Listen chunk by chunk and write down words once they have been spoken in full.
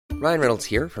Ryan Reynolds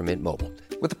here from Mint Mobile.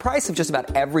 With the price of just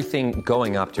about everything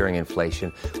going up during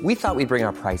inflation, we thought we'd bring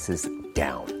our prices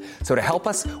down. So to help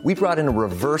us, we brought in a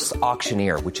reverse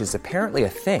auctioneer, which is apparently a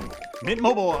thing. Mint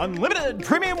Mobile Unlimited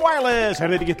Premium Wireless. How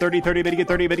to get 30, 30, bit to get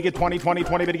 30, bit to get 20, 20,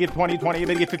 20, bit to get 20, 20,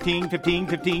 bit to get 15, 15,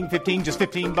 15, 15, just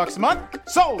 $15 a month?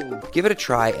 Sold! Give it a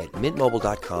try at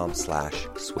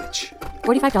mintmobile.com/switch.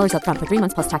 $45 up front for 3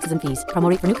 months plus taxes and fees. Promo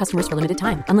rate for new customers for limited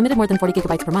time. Unlimited more than 40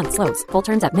 gigabytes per month. Slows full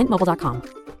terms at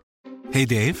mintmobile.com. Hey,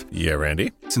 Dave. Yeah,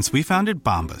 Randy. Since we founded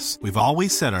Bombas, we've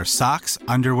always said our socks,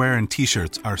 underwear, and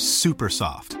T-shirts are super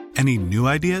soft. Any new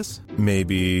ideas?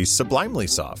 Maybe sublimely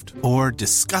soft. Or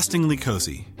disgustingly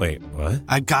cozy. Wait, what?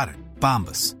 I got it.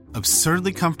 Bombas.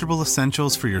 Absurdly comfortable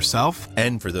essentials for yourself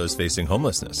and for those facing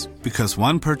homelessness. Because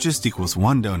one purchased equals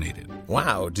one donated.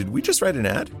 Wow, did we just write an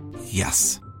ad?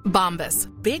 Yes. Bombas.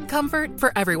 Big comfort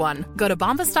for everyone. Go to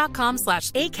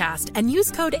bombas.com/ACAST and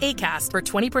use code ACAST for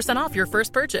 20% off your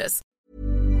first purchase.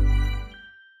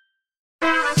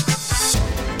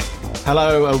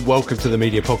 Hello and welcome to the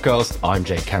Media Podcast. I'm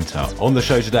Jake Cantor. On the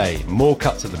show today, more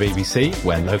cuts at the BBC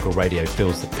when local radio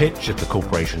feels the pinch of the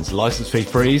corporation's licence fee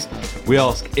freeze. We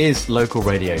ask, is local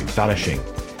radio vanishing?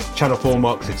 Channel 4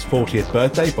 marks its 40th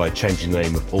birthday by changing the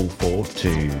name of All 4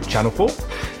 to Channel 4.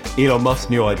 Elon Musk's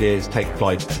new ideas take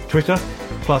flight at Twitter.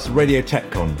 Plus Radio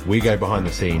TechCon, we go behind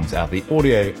the scenes at the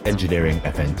audio engineering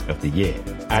event of the year.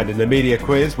 And in the media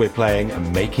quiz, we're playing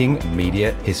Making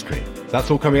Media History.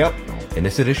 That's all coming up in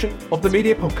this edition of the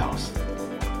Media Podcast.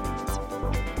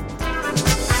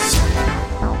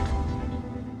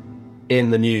 In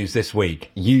the news this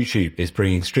week, YouTube is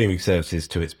bringing streaming services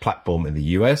to its platform in the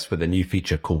US with a new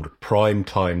feature called Prime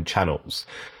Time Channels.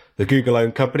 The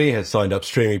Google-owned company has signed up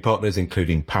streaming partners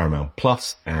including Paramount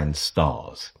Plus and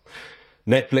Starz.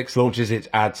 Netflix launches its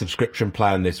ad subscription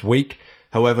plan this week.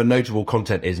 However, notable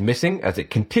content is missing as it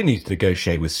continues to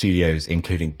negotiate with studios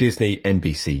including Disney,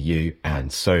 NBCU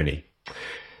and Sony.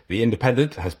 The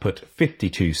Independent has put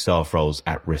 52 staff roles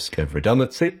at risk of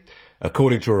redundancy.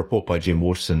 According to a report by Jim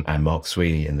Waterson and Mark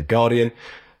Sweeney in The Guardian,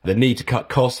 the need to cut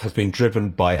costs has been driven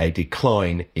by a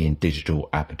decline in digital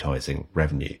advertising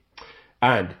revenue.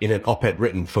 And in an op-ed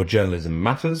written for Journalism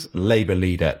Matters, Labour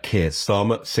leader Keir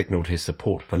Starmer signalled his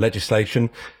support for legislation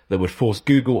that would force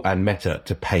Google and Meta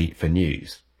to pay for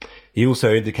news. He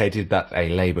also indicated that a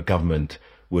Labour government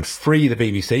would free the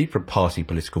BBC from party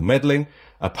political meddling,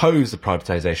 oppose the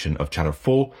privatisation of Channel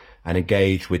 4 and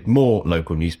engage with more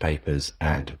local newspapers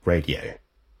and radio.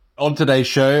 On today's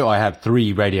show, I have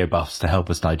 3 radio buffs to help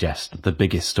us digest the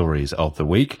biggest stories of the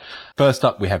week. First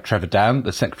up, we have Trevor Dan,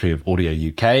 the Secretary of Audio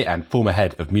UK and former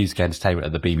head of music entertainment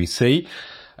at the BBC.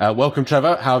 Welcome,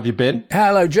 Trevor. How have you been?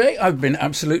 Hello, Jay. I've been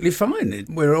absolutely fine.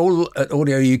 We're all at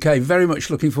Audio UK very much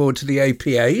looking forward to the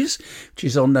APAs, which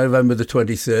is on November the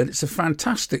 23rd. It's a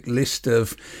fantastic list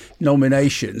of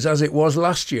nominations, as it was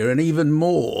last year, and even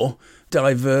more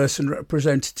diverse and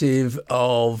representative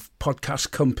of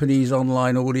podcast companies,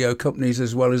 online audio companies,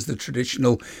 as well as the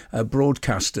traditional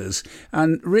broadcasters.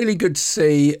 And really good to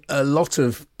see a lot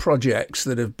of projects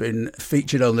that have been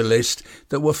featured on the list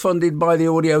that were funded by the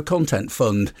Audio Content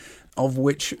Fund, of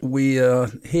which we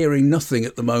are hearing nothing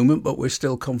at the moment, but we're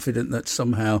still confident that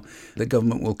somehow the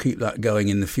government will keep that going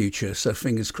in the future. So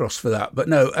fingers crossed for that. But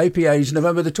no, APAs,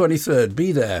 November the 23rd,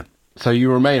 be there. So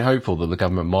you remain hopeful that the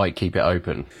government might keep it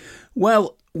open?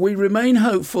 Well, we remain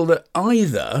hopeful that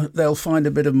either they'll find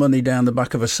a bit of money down the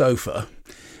back of a sofa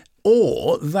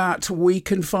or that we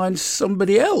can find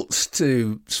somebody else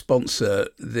to sponsor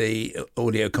the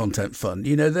Audio Content Fund.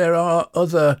 You know, there are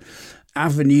other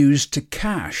avenues to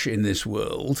cash in this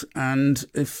world, and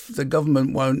if the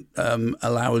government won't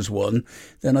allow us one,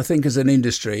 then I think as an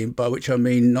industry, by which I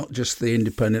mean not just the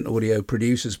independent audio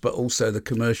producers but also the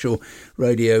commercial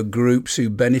radio groups who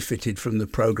benefited from the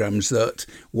programmes that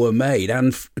were made,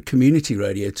 and community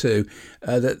radio too,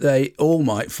 that they all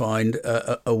might find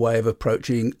a way of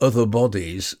approaching other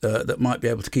bodies that might be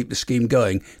able to keep the scheme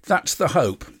going. That's the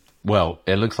hope. Well,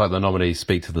 it looks like the nominees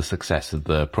speak to the success of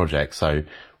the project, so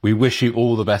we wish you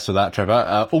all the best for that,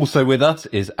 Trevor. Also with us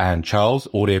is Anne Charles,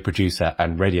 audio producer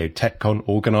and Radio TechCon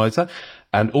organiser,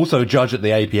 and also a judge at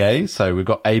the APA. So we've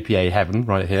got APA heaven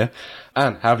right here.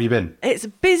 Anne, how have you been? It's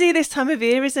busy this time of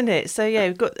year, isn't it? So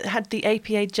yeah, had the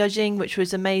APA judging, which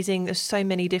was amazing. There's so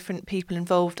many different people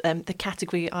involved. The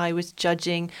category I was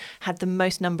judging had the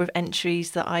most number of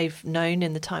entries that I've known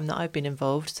in the time that I've been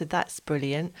involved. So that's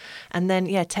brilliant. And then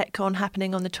yeah, TechCon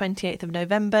happening on the 28th of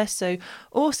November. So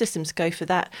all systems go for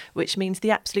that, which means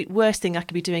the absolute worst thing I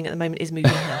could be doing at the moment is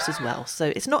moving house as well.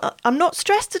 So I'm not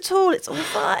stressed at all. It's all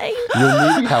fine. You're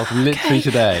moving house literally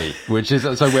today, which is,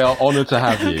 so we are honoured to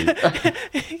have you.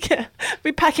 Yeah,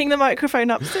 be packing the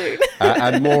microphone up soon.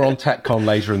 And more on TechCon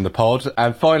later in the pod.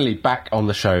 And finally, back on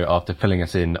the show after filling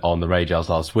us in on the radars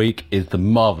last week is the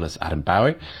marvellous Adam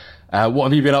Bowie. What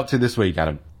have you been up to this week,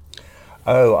 Adam?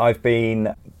 Oh, I've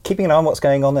been keeping an eye on what's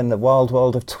going on in the wild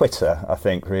world of Twitter, I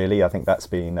think, really. I think that's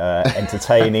been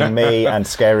entertaining me and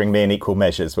scaring me in equal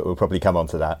measures, but we'll probably come on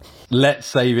to that. Let's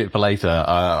save it for later.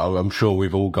 I'm sure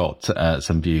we've all got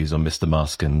some views on Mr.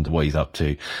 Musk and what he's up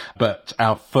to. But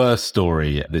our first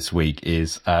story this week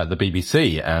is the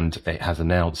BBC, and it has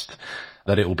announced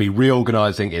that it will be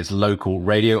reorganising its local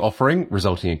radio offering,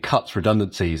 resulting in cuts,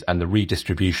 redundancies and the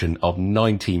redistribution of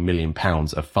 £19 million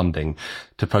of funding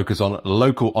to focus on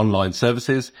local online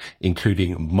services,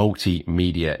 including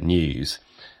multimedia news.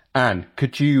 Anne,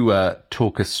 could you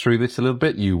talk us through this a little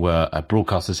bit? You were a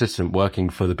broadcast assistant working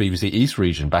for the BBC East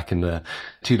region back in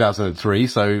 2003,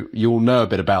 so you'll know a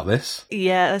bit about this.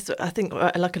 Yeah, I think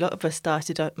like a lot of us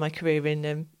started my career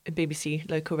in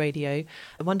BBC local radio,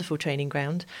 a wonderful training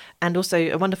ground and also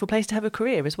a wonderful place to have a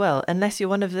career as well, unless you're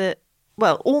one of the,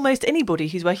 well, almost anybody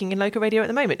who's working in local radio at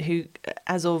the moment who,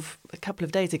 as of a couple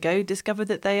of days ago, discovered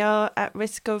that they are at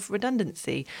risk of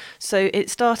redundancy. So it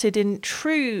started in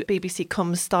true BBC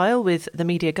comms style with the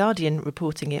Media Guardian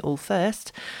reporting it all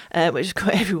first, which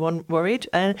got everyone worried.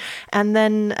 And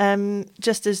then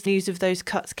just as news of those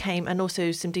cuts came, and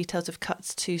also some details of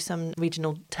cuts to some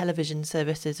regional television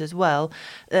services as well,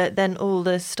 then all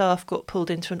the staff got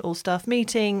pulled into an all-staff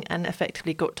meeting and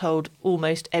effectively got told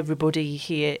almost everybody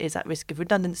here is at risk of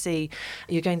redundancy.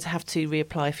 You're going to have to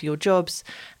reapply for your jobs.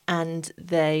 And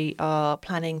they are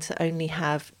planning to only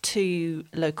have 2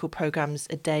 local programmes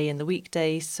a day in the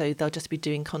weekdays. So they'll just be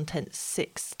doing content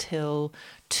 6 till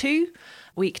 2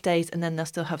 weekdays, and then they'll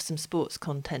still have some sports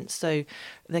content. So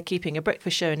they're keeping a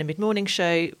breakfast show and a mid-morning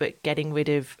show, but getting rid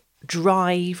of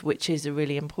Drive, which is a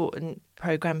really important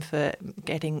programme for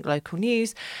getting local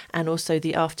news, and also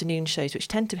the afternoon shows, which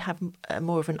tend to have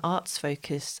more of an arts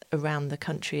focus around the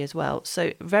country as well.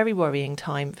 So very worrying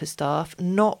time for staff,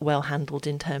 not well handled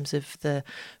in terms of the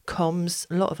comms,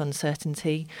 a lot of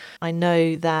uncertainty. I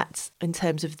know that in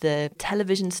terms of the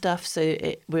television stuff, so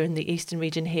we're in the eastern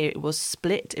region here, it was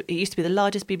split. It used to be the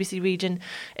largest BBC region.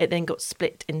 It then got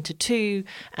split into 2,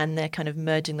 and they're kind of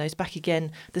merging those back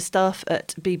again. The staff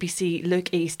at BBC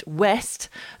Look East West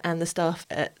and the staff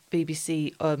at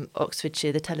BBC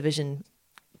Oxfordshire, the television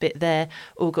bit there,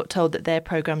 all got told that their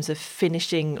programmes are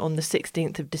finishing on the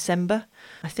 16th of December.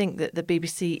 I think that the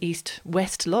BBC East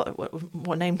West lot,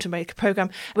 what name to make a programme,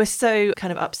 were so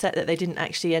kind of upset that they didn't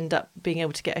actually end up being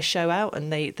able to get a show out,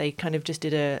 and they kind of just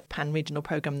did a pan-regional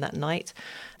programme that night.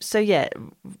 So yeah,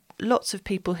 lots of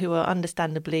people who are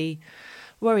understandably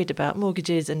worried about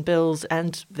mortgages and bills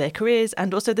and their careers,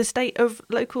 and also the state of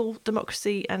local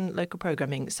democracy and local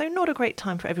programming. So not a great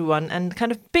time for everyone, and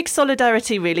kind of big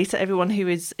solidarity really to everyone who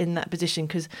is in that position,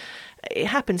 because it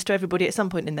happens to everybody at some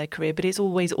point in their career, but it's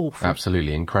always awful.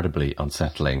 Absolutely, incredibly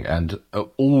unsettling. And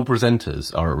all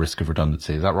presenters are at risk of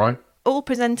redundancy, is that right? All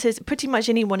presenters, pretty much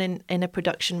anyone in a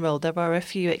production role. There are a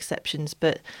few exceptions,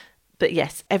 but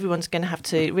yes, everyone's going to have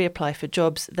to reapply for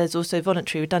jobs. There's also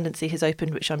voluntary redundancy has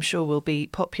opened, which I'm sure will be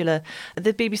popular.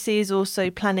 The BBC is also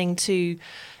planning to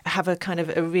have a kind of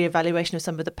a reevaluation of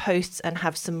some of the posts and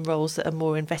have some roles that are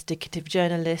more investigative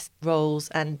journalist roles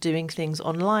and doing things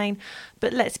online.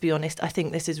 But let's be honest, I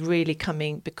think this is really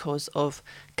coming because of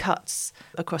cuts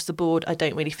across the board. I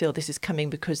don't really feel this is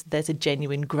coming because there's a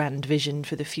genuine grand vision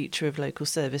for the future of local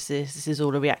services. This is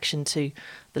all a reaction to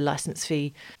the licence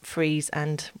fee freeze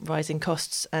and rising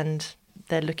costs, and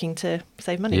they're looking to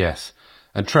save money. Yes.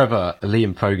 And Trevor,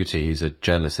 Liam Fogarty, who's a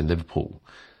journalist in Liverpool,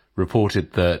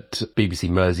 reported that BBC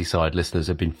Merseyside listeners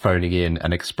have been phoning in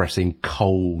and expressing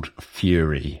cold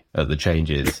fury at the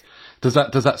changes. Does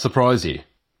that surprise you?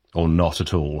 Or not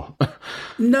at all?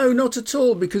 No, not at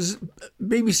all, because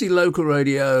BBC local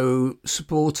radio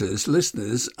supporters,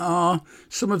 listeners, are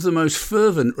some of the most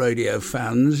fervent radio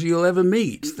fans you'll ever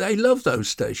meet. They love those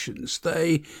stations.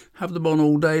 They have them on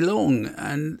all day long,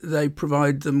 and they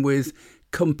provide them with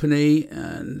company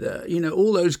and,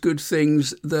 all those good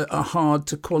things that are hard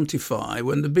to quantify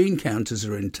when the bean counters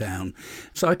are in town.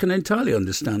 So I can entirely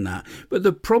understand that. But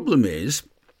the problem is,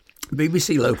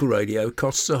 BBC local radio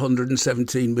costs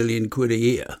 117 million quid a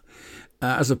year,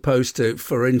 as opposed to,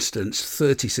 for instance,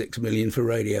 36 million for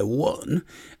Radio 1,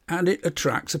 and it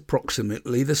attracts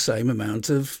approximately the same amount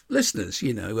of listeners,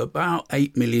 about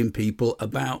 8 million people,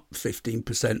 about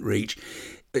 15% reach.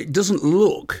 it doesn't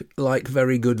look like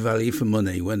very good value for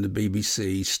money when the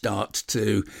BBC start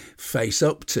to face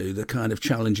up to the kind of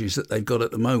challenges that they've got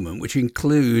at the moment, which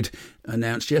include,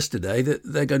 announced yesterday, that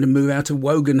they're going to move out of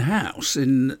Wogan House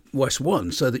in West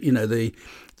 1, so that,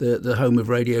 the home of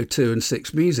Radio 2 and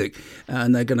 6 Music,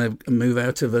 and they're going to move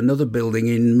out of another building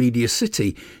in Media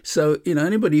City. So,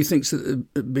 anybody who thinks that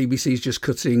the BBC is just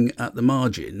cutting at the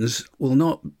margins will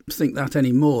not think that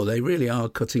anymore. They really are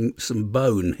cutting some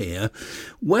bone here.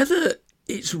 Whether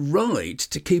it's right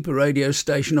to keep a radio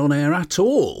station on air at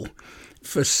all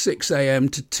for 6 a.m.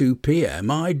 to 2 p.m,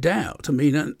 I doubt. I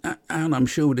mean, Anne, I'm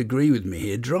sure would agree with me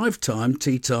here. Drive time,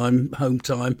 tea time, home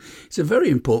time, it's a very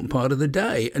important part of the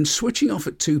day. And switching off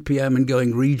at 2 p.m. and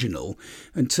going regional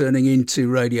and turning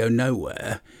into Radio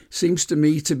Nowhere seems to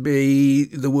me to be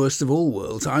the worst of all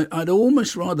worlds. I'd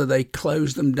almost rather they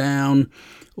close them down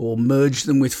or merged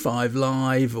them with 5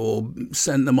 Live or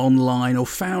sent them online or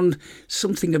found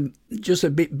something just a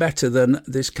bit better than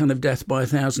this kind of death by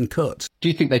 1,000 cuts. Do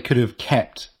you think they could have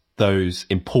kept those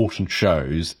important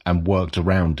shows and worked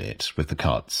around it with the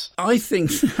cuts? I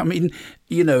think,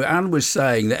 Anne was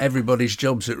saying that everybody's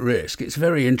job's at risk. It's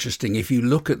very interesting. If you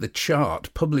look at the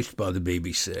chart published by the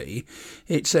BBC,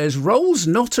 it says roles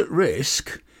not at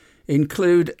risk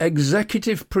include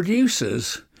executive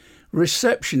producers,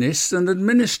 receptionists and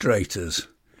administrators.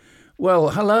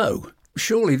 Well, hello.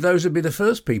 Surely those would be the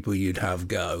first people you'd have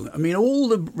go. I mean, all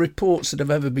the reports that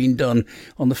have ever been done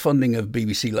on the funding of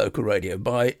BBC local radio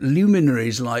by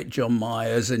luminaries like John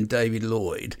Myers and David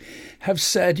Lloyd have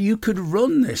said you could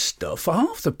run this stuff for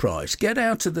half the price. Get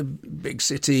out of the big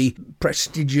city,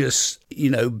 prestigious,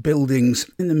 buildings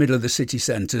in the middle of the city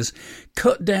centres.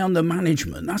 Cut down the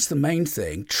management. That's the main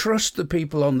thing. Trust the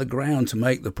people on the ground to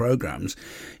make the programmes.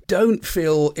 Don't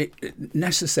feel it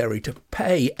necessary to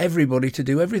pay everybody to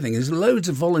do everything. There's loads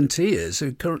of volunteers who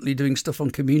are currently doing stuff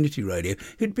on community radio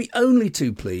who'd be only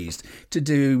too pleased to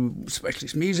do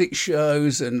specialist music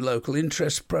shows and local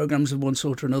interest programmes of one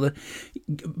sort or another.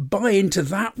 Buy into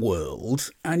that world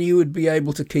and you would be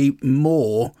able to keep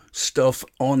more stuff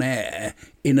on air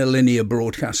in a linear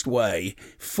broadcast way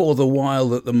for the while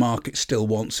that the market still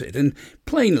wants it. And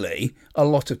plainly, a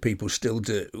lot of people still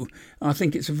do. I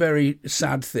think it's a very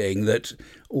sad thing that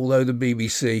although the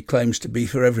BBC claims to be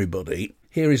for everybody,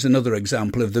 here is another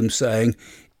example of them saying,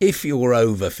 if you're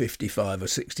over 55 or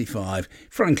 65,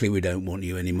 frankly, we don't want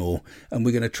you anymore. And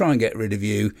we're going to try and get rid of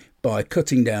you by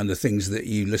cutting down the things that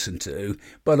you listen to,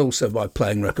 but also by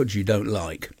playing records you don't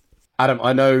like. Adam,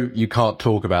 I know you can't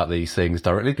talk about these things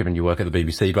directly, given you work at the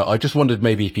BBC, but I just wondered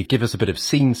maybe if you give us a bit of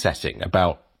scene setting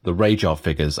about the radar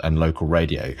figures and local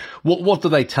radio. What do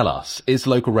they tell us? Is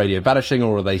local radio vanishing,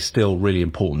 or are they still really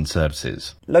important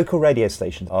services? Local radio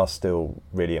stations are still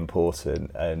really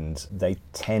important, and they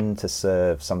tend to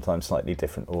serve sometimes slightly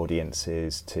different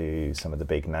audiences to some of the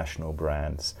big national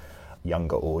brands.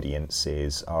 Younger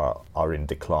audiences are in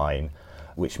decline,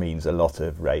 which means a lot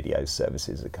of radio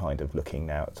services are kind of looking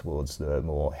now towards the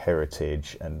more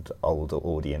heritage and older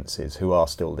audiences who are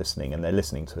still listening, and they're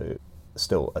listening to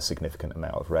still a significant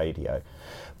amount of radio.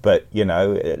 But,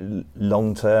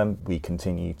 long term, we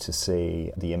continue to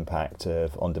see the impact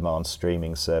of on-demand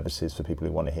streaming services for people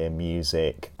who want to hear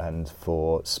music, and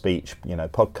for speech,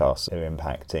 podcasts are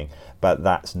impacting. But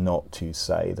that's not to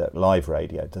say that live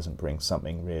radio doesn't bring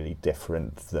something really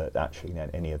different that actually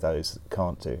any of those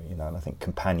can't do. And I think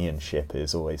companionship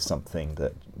is always something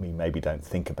that we maybe don't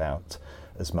think about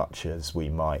as much as we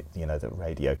might, that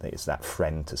radio is that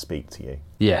friend to speak to you.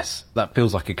 Yes, that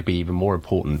feels like it could be even more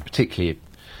important, particularly if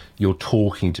you're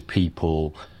talking to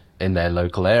people in their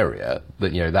local area,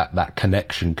 that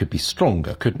connection could be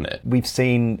stronger, couldn't it? We've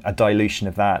seen a dilution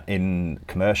of that in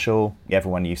commercial.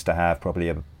 Everyone used to have probably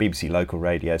a BBC local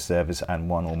radio service and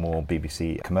one or more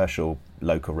BBC commercial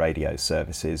local radio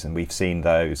services, and we've seen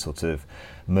those sort of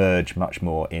merge much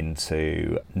more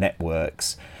into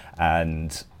networks.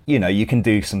 And you can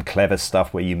do some clever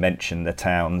stuff where you mention the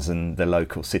towns and the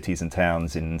local cities and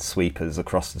towns in sweepers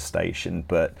across the station,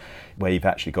 but where you've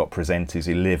actually got presenters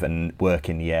who live and work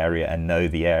in the area and know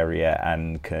the area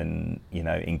and can,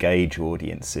 engage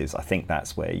audiences, I think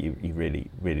that's where you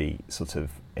really, really sort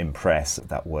of impress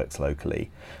that works locally.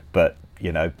 But,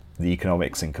 the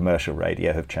economics in commercial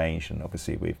radio have changed, and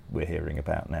obviously we're hearing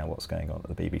about now what's going on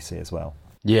at the BBC as well.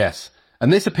 Yes.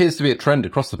 And this appears to be a trend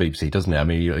across the BBC, doesn't it? I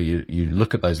mean, you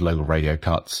look at those local radio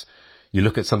cuts, you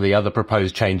look at some of the other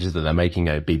proposed changes that they're making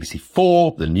at BBC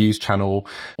 4, the news channel,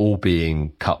 all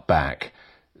being cut back.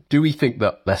 Do we think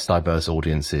that less diverse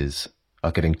audiences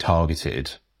are getting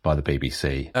targeted by the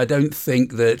BBC? I don't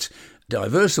think that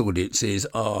diverse audiences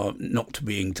are not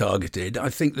being targeted, I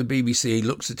think the BBC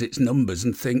looks at its numbers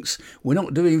and thinks we're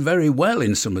not doing very well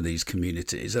in some of these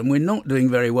communities, and we're not doing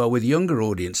very well with younger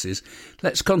audiences.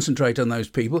 Let's concentrate on those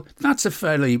people. That's a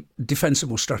fairly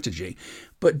defensible strategy.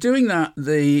 But doing that at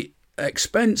the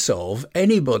expense of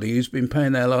anybody who's been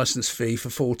paying their licence fee for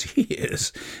 40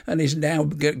 years and is now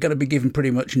going to be given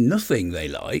pretty much nothing they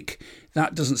like,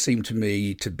 that doesn't seem to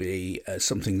me to be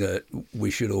something that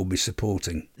we should all be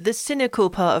supporting. The cynical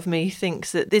part of me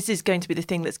thinks that this is going to be the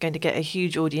thing that's going to get a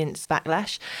huge audience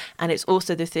backlash. And it's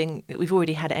also the thing that we've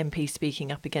already had MPs speaking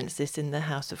up against this in the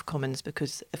House of Commons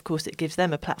because, of course, it gives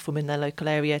them a platform in their local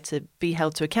area to be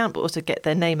held to account, but also get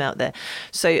their name out there.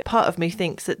 So part of me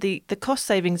thinks that the cost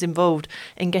savings involved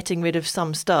in getting rid of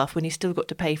some staff when you've still got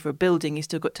to pay for a building, you've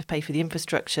still got to pay for the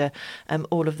infrastructure,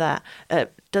 all of that,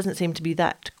 doesn't seem to be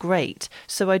that great.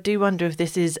 So I do wonder if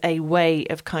this is a way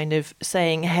of kind of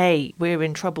saying, hey, we're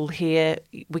in trouble here.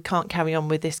 We can't carry on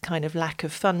with this kind of lack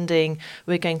of funding.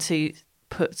 We're going to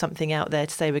put something out there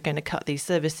to say we're going to cut these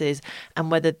services,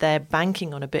 and whether they're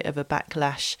banking on a bit of a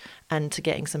backlash and to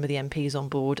getting some of the MPs on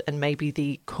board, and maybe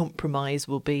the compromise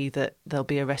will be that there'll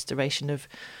be a restoration of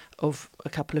a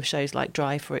couple of shows like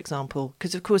Drive, for example.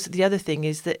 Because, of course, the other thing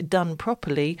is that done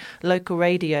properly, local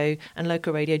radio and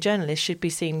local radio journalists should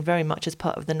be seen very much as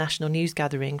part of the national news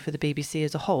gathering for the BBC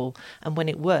as a whole. And when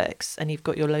it works, and you've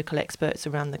got your local experts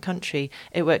around the country,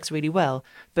 it works really well.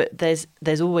 But there's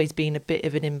always been a bit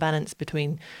of an imbalance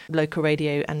between local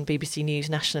radio and BBC News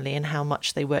nationally and how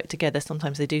much they work together.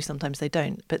 Sometimes they do, sometimes they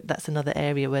don't. But that's another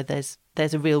area where there's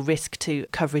a real risk to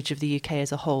coverage of the UK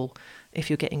as a whole if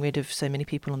you're getting rid of so many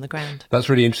people on the ground. That's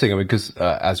really interesting. I mean, because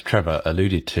as Trevor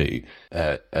alluded to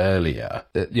earlier,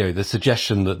 the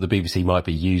suggestion that the BBC might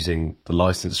be using the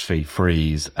licence fee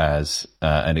freeze as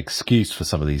an excuse for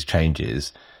some of these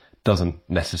changes doesn't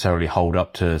necessarily hold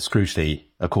up to scrutiny,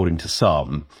 according to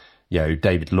some.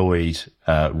 David Lloyd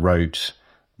wrote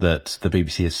that the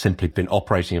BBC has simply been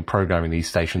operating and programming these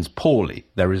stations poorly.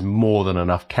 There is more than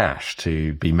enough cash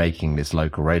to be making this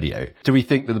local radio. Do we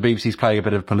think that the BBC is playing a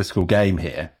bit of a political game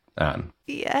here, Anne?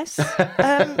 Yes,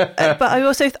 but I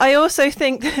also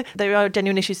think that there are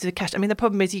genuine issues with cash. I mean, the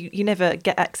problem is you never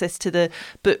get access to the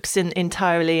books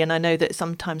entirely, and I know that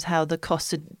sometimes how the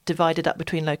costs are divided up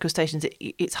between local stations,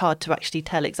 it's hard to actually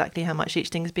tell exactly how much each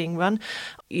thing is being run.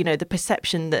 The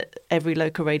perception that every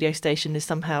local radio station is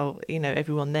somehow,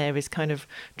 everyone there is kind of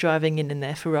driving in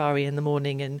their Ferrari in the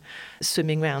morning and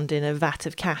swimming around in a vat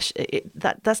of cash.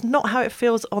 That's not how it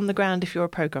feels on the ground if you're a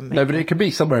programme maker. No, but it can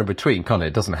be somewhere in between, can't it?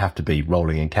 It doesn't have to be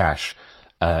rolling in cash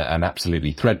and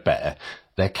absolutely threadbare.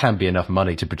 There can be enough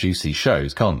money to produce these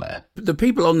shows, can't there? The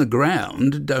people on the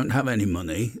ground don't have any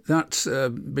money. That's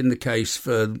been the case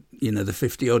for, the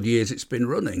 50-odd years it's been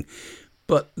running.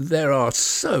 But there are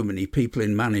so many people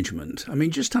in management. I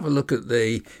mean, just have a look at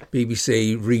the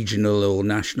BBC regional or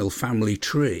national family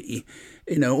tree.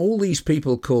 All these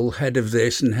people call head of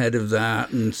this and head of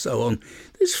that and so on.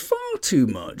 There's far too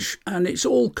much, and it's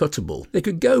all cuttable. They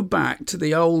could go back to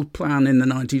the old plan in the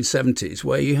 1970s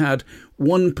where you had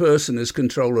one person as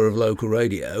controller of local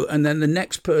radio, and then the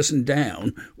next person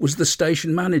down was the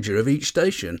station manager of each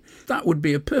station. That would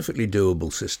be a perfectly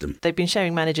doable system. They've been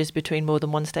sharing managers between more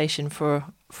than one station for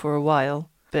a while,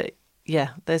 but yeah,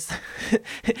 there's.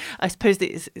 I suppose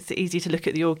it's easy to look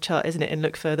at the org chart, isn't it, and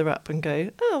look further up and go,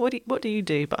 oh, what do you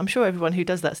do? But I'm sure everyone who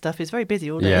does that stuff is very busy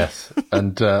all day. Yes,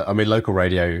 and local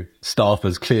radio staff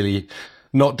has clearly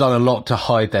not done a lot to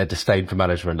hide their disdain for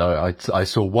management. I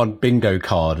saw one bingo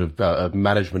card of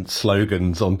management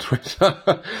slogans on Twitter.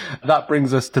 That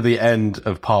brings us to the end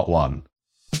of part one.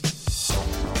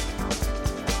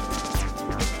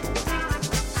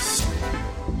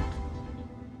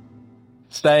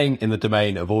 Staying in the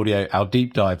domain of audio, our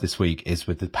deep dive this week is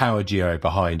with the power duo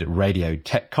behind Radio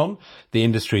TechCon, the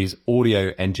industry's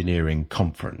audio engineering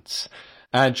conference.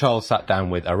 And Charles sat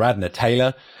down with Aradhana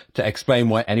Taylor to explain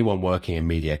why anyone working in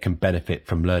media can benefit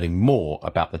from learning more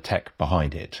about the tech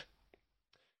behind it.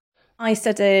 I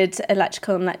studied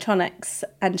electrical and electronics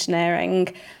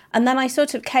engineering, and then I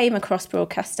sort of came across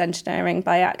broadcast engineering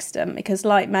by accident because,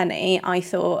 like many, I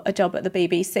thought a job at the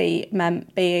BBC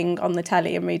meant being on the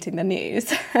telly and reading the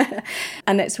news.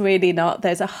 And it's really not.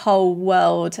 There's a whole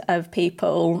world of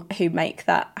people who make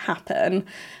that happen.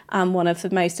 And one of the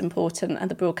most important are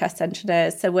the broadcast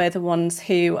engineers. So we're the ones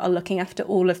who are looking after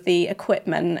all of the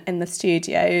equipment in the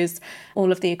studios,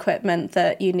 all of the equipment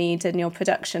that you need in your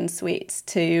production suites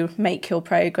to make your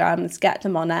programmes, get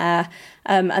them on air,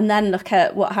 and then look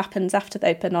at what happens after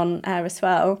they've been on air as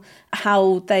well,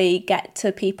 how they get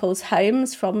to people's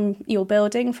homes from your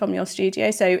building, from your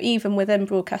studio. So even within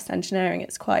broadcast engineering,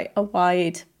 it's quite a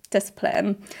wide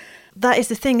discipline. That is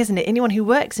the thing, isn't it? Anyone who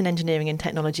works in engineering and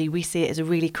technology, we see it as a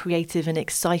really creative and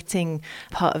exciting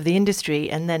part of the industry.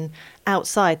 And then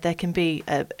outside, there can be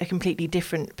a completely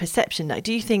different perception.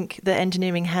 Do you think that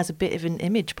engineering has a bit of an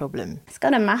image problem? It's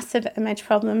got a massive image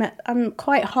problem. I'm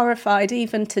quite horrified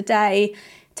even today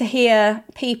to hear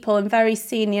people in very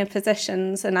senior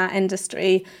positions in our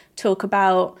industry talk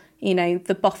about, you know,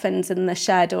 the boffins in the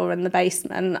shed or in the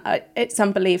basement. It's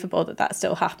unbelievable that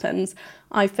still happens.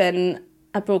 I've been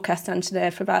a broadcast engineer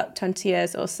for about 20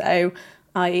 years or so.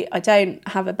 I don't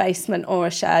have a basement or a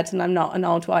shed, and I'm not an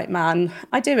old white man.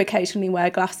 I do occasionally wear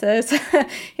glasses.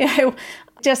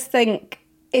 Just think,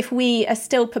 if we are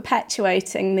still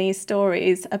perpetuating these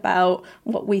stories about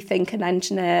what we think an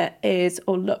engineer is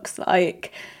or looks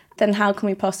like, then how can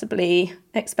we possibly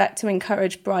expect to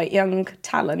encourage bright young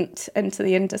talent into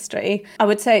the industry? I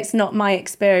would say it's not my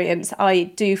experience. I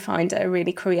do find it a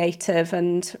really creative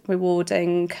and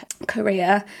rewarding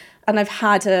career. And I've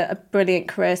had a brilliant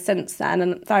career since then,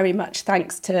 and very much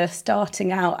thanks to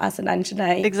starting out as an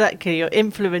engineer. Exactly, you're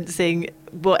influencing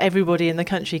what everybody in the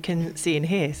country can see and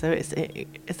hear. So it's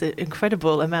an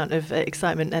incredible amount of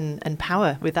excitement and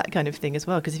power with that kind of thing as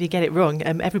well. Because if you get it wrong,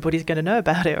 everybody's going to know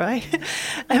about it, right?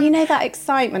 And you know that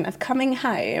excitement of coming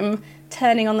home,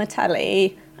 turning on the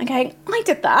telly and going, I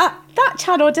did that. That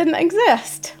channel didn't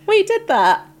exist. We did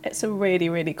that. It's a really,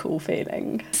 really cool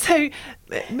feeling. So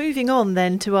moving on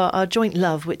then to our joint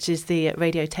love, which is the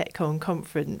Radio TechCon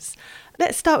conference.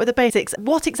 Let's start with the basics.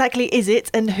 What exactly is it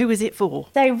and who is it for?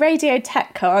 So Radio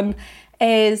TechCon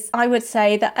is, I would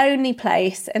say, the only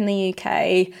place in the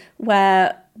UK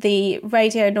where the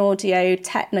radio and audio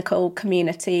technical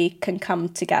community can come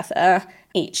together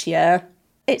each year.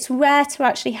 It's rare to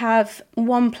actually have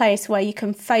one place where you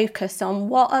can focus on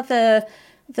what are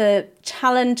the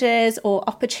challenges or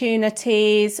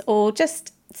opportunities or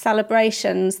just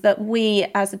celebrations that we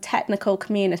as a technical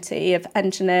community of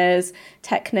engineers,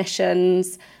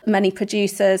 technicians, many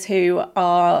producers who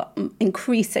are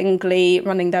increasingly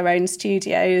running their own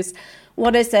studios.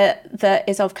 What is it that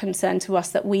is of concern to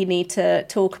us that we need to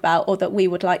talk about or that we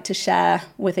would like to share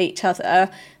with each other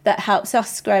that helps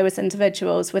us grow as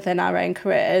individuals within our own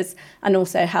careers and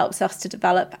also helps us to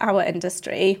develop our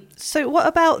industry? So what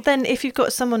about then if you've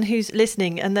got someone who's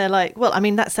listening and they're like, well, I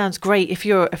mean, that sounds great. If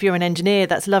you're an engineer,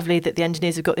 that's lovely that the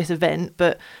engineers have got this event,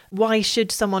 but why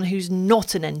should someone who's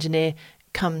not an engineer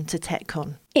come to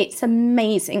TechCon? It's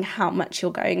amazing how much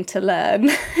you're going to learn.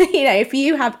 If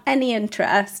you have any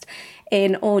interest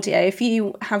in audio, if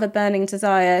you have a burning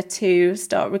desire to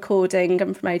start recording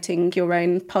and promoting your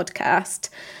own podcast,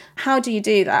 how do you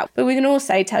do that? But we can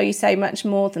also tell you so much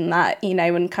more than that,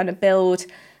 and kind of build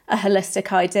a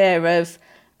holistic idea of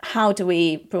how do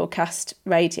we broadcast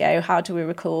radio, how do we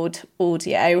record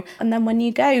audio? And then when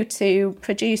you go to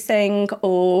producing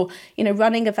or,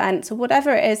 running events or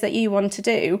whatever it is that you want to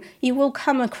do, you will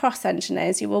come across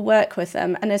engineers, you will work with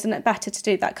them. And isn't it better to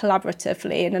do that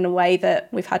collaboratively and in a way that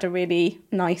we've had a really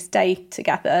nice day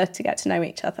together to get to know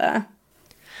each other?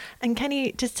 And can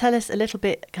you just tell us a little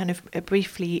bit kind of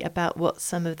briefly about what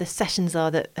some of the sessions are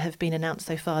that have been announced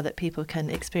so far that people can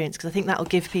experience? Because I think that will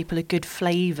give people a good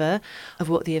flavour of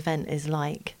what the event is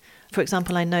like. For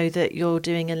example, I know that you're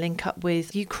doing a link up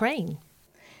with Ukraine.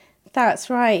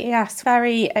 That's right, yes.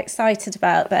 Very excited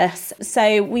about this.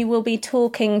 So we will be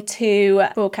talking to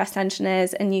broadcast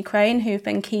engineers in Ukraine who've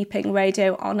been keeping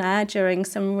radio on air during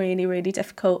some really, really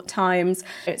difficult times.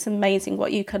 It's amazing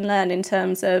what you can learn in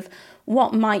terms of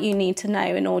what might you need to know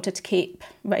in order to keep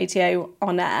radio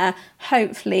on air.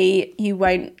 Hopefully you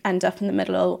won't end up in the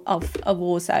middle of a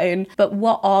war zone, but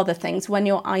what are the things when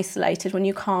you're isolated, when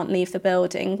you can't leave the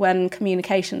building, when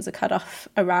communications are cut off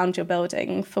around your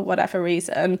building for whatever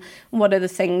reason, what are the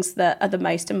things that are the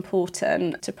most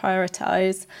important to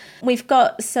prioritise? We've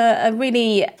got a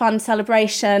really fun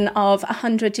celebration of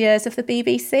 100 years of the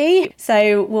BBC.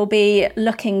 So we'll be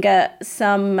looking at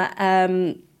some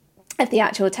of the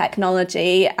actual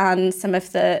technology and some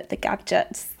of the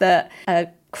gadgets that are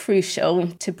crucial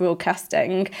to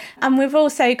broadcasting. And we've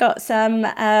also got some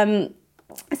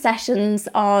sessions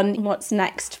on what's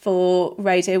next for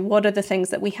radio, what are the things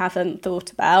that we haven't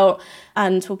thought about,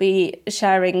 and we'll be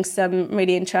sharing some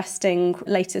really interesting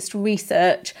latest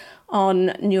research on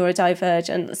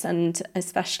neurodivergence and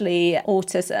especially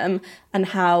autism and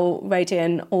how radio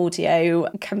and audio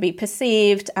can be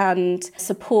perceived and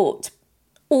support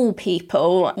all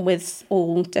people with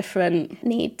all different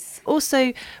needs.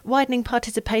 Also, widening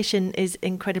participation is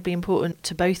incredibly important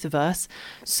to both of us.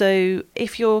 So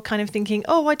if you're kind of thinking,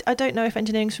 I don't know if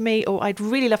engineering's for me, or I'd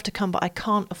really love to come, but I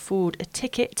can't afford a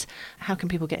ticket, how can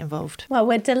people get involved? Well,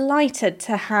 we're delighted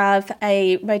to have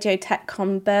a Radio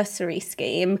TechCon bursary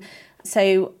scheme.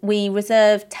 So we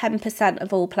reserve 10%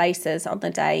 of all places on the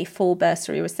day for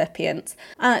bursary recipients.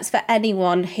 And it's for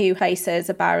anyone who faces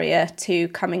a barrier to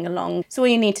coming along. So all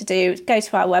you need to do is go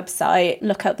to our website,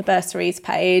 look at the bursaries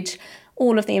page.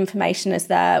 All of the information is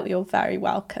there. You're very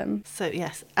welcome. So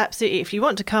yes, absolutely. If you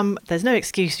want to come, there's no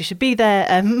excuse. You should be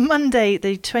there Monday,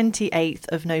 the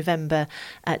 28th of November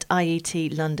at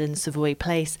IET London Savoy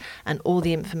Place. And all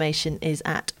the information is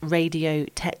at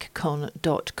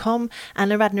radiotechcon.com.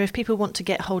 And Aradhana, if people want to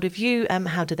get hold of you,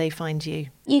 how do they find you?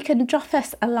 You can drop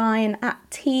us a line at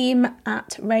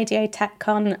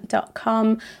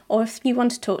team@radiotechcon.com, or if you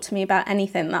want to talk to me about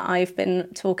anything that I've been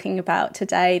talking about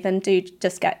today, then do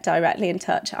just get directly in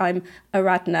touch. I'm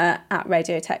Aradhana at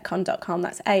radiotechcon.com.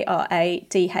 That's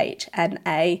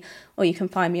ARADHNA, or you can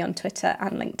find me on Twitter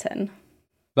and LinkedIn.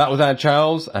 That was Anne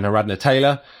Charles and Aradhana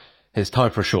Taylor. It's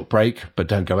time for a short break, but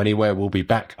don't go anywhere. We'll be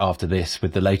back after this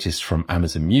with the latest from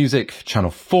Amazon Music, Channel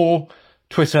 4,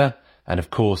 Twitter, and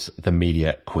of course, the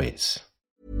media quiz.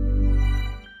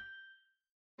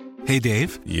 Hey,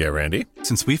 Dave. Yeah, Randy.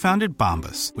 Since we founded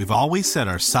Bombas, we've always said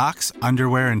our socks,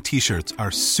 underwear, and T-shirts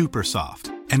are super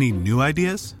soft. Any new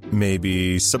ideas?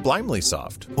 Maybe sublimely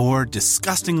soft. Or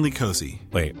disgustingly cozy.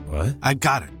 Wait, what? I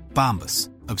got it. Bombas.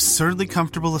 Absurdly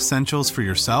comfortable essentials for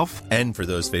yourself And for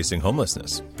those facing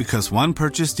homelessness. Because one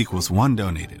purchased equals one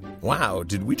donated. Wow,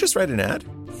 did we just write an ad?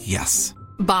 Yes.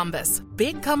 Bombas.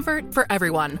 Big comfort for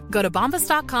everyone. Go to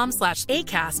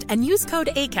bombas.com/ACAST and use code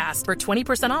ACAST for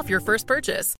 20% off your first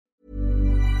purchase.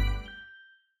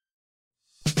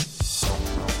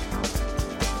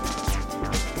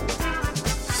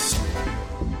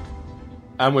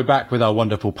 And we're back with our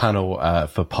wonderful panel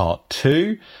for part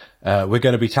 2. We're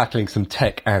going to be tackling some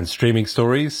tech and streaming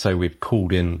stories. So we've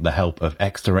called in the help of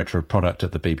ex-director of product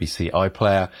at the BBC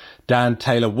iPlayer, Dan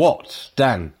Taylor-Watt.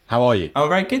 Dan, how are you? I'm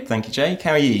very good, thank you, Jake.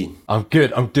 How are you? I'm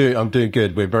good. I'm doing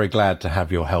good. We're very glad to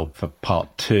have your help for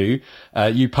part 2.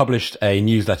 You published a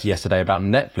newsletter yesterday about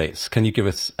Netflix. Can you give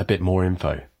us a bit more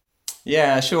info?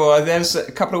 Yeah, sure. There's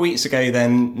a couple of weeks ago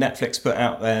then Netflix put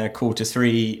out their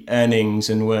Q3 earnings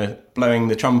and were blowing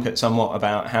the trumpet somewhat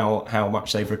about how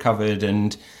much they've recovered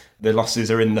and the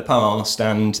losses are in the past,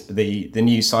 and the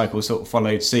news cycle sort of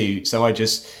followed suit. So I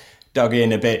just dug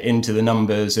in a bit into the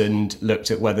numbers and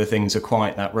looked at whether things are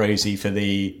quite that rosy for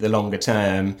the longer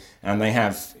term. And they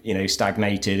have,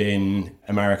 stagnated in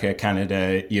America,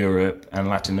 Canada, Europe and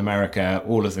Latin America.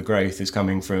 All of the growth is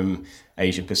coming from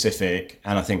Asia Pacific.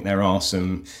 And I think there are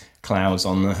some clouds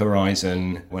on the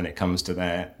horizon when it comes to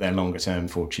their longer term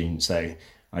fortune. So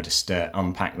I just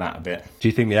unpack that a bit. Do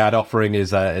you think the ad offering is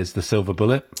the silver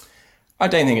bullet? I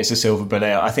don't think it's a silver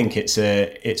bullet. I think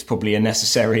it's probably a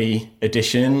necessary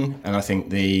addition, and I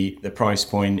think the price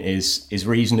point is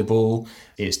reasonable.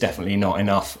 It's definitely not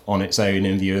enough on its own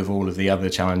in view of all of the other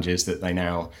challenges that they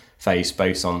now face,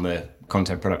 both on the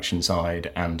content production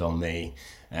side and on the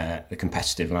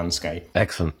competitive landscape.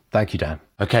 Excellent. Thank you, Dan.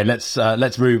 Okay, let's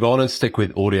move on and stick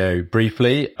with audio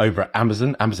briefly. Over at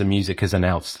Amazon Music has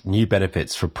announced new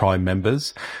benefits for Prime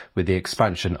members with the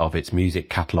expansion of its music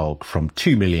catalogue from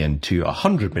 2 million to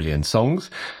 100 million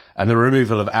songs and the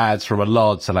removal of ads from a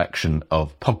large selection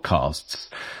of podcasts.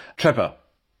 Trevor,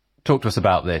 talk to us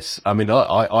about this. I mean,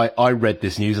 I read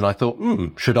this news and I thought,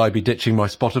 should I be ditching my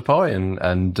Spotify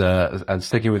and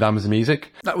sticking with Amazon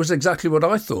Music? That was exactly what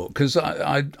I thought, because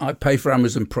I pay for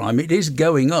Amazon Prime. It is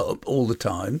going up all the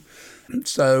time.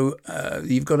 So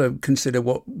you've got to consider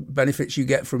what benefits you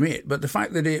get from it. But the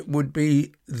fact that it would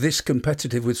be this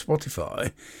competitive with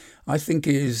Spotify, I think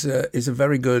is a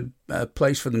very good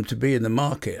place for them to be in the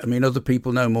market. I mean, other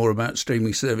people know more about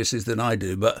streaming services than I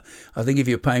do, but I think if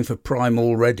you're paying for Prime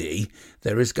already,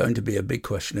 there is going to be a big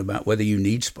question about whether you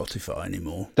need Spotify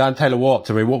anymore. Dan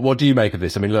Taylor-Watt, I mean, what do you make of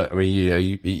this? I mean, look, I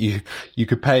mean, you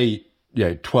could pay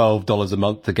 $12 a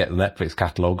month to get the Netflix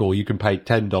catalogue, or you can pay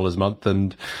 $10 a month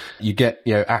and you get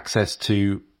access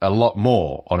to a lot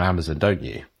more on Amazon, don't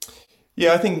you?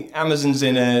 Yeah, I think Amazon's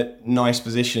in a nice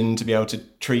position to be able to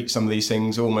treat some of these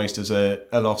things almost as a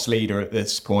loss leader at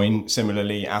this point.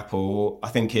 Similarly, Apple, I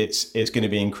think it's going to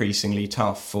be increasingly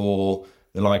tough for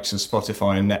the likes of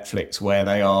Spotify and Netflix, where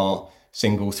they are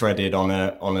single-threaded on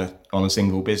a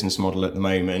single business model at the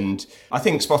moment. I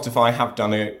think Spotify have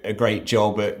done a great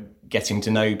job at getting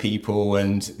to know people,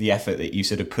 and the effort that you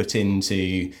sort of put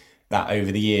into that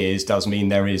over the years does mean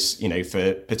there is,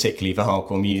 particularly for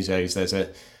hardcore musos, there's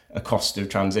a cost of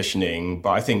transitioning.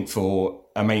 But I think for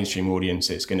a mainstream audience,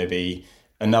 it's going to be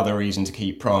another reason to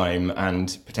keep Prime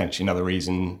and potentially another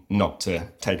reason not to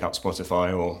take up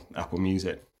Spotify or Apple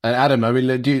Music. And Adam, I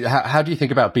mean, how do you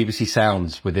think about BBC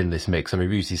Sounds within this mix? I mean,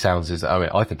 BBC Sounds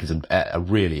I think is a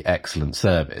really excellent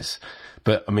service,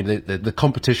 but I mean, the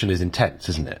competition is intense,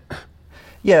 isn't it?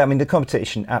 Yeah, I mean, the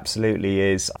competition absolutely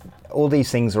is. All these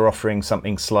things are offering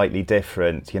something slightly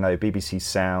different. BBC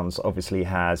Sounds obviously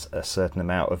has a certain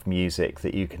amount of music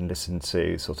that you can listen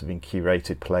to sort of in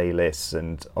curated playlists,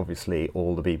 and obviously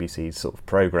all the BBC's sort of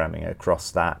programming across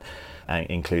that,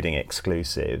 including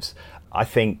exclusives. I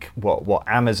think what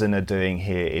Amazon are doing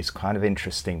here is kind of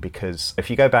interesting, because if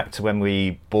you go back to when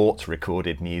we bought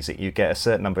recorded music, you get a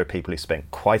certain number of people who spent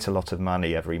quite a lot of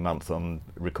money every month on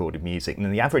recorded music, and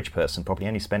then the average person probably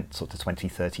only spent sort of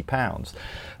 £20-30.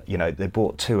 They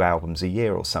bought 2 albums a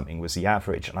year or something was the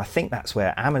average, and I think that's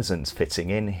where Amazon's fitting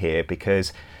in here,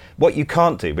 because what you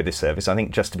can't do with this service, I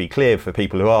think, just to be clear for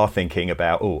people who are thinking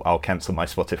about, I'll cancel my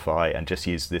Spotify and just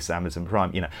use this Amazon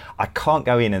Prime, I can't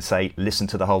go in and say, listen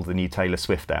to the whole of the new Taylor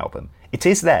Swift album. It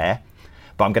is there,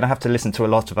 but I'm going to have to listen to a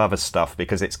lot of other stuff,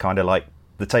 because it's kind of like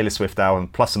the Taylor Swift album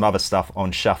plus some other stuff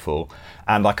on shuffle,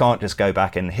 and I can't just go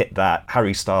back and hit that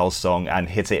Harry Styles song and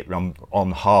hit it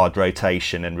on hard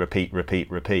rotation and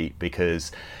repeat,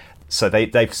 because... So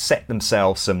they've set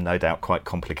themselves some, no doubt, quite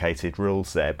complicated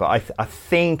rules there. But I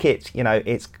think it's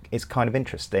kind of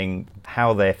interesting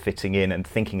how they're fitting in and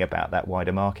thinking about that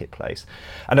wider marketplace.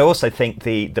 And I also think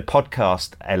the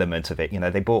podcast element of it,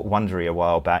 they bought Wondery a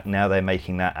while back. Now they're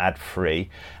making that ad-free.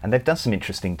 And they've done some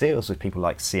interesting deals with people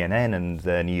like CNN and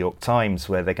the New York Times,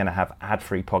 where they're going to have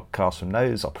ad-free podcasts from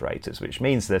those operators, which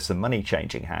means there's some money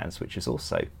changing hands, which is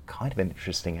also kind of an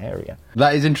interesting area.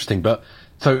 That is interesting, but...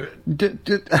 So,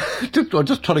 I'm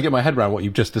just trying to get my head around what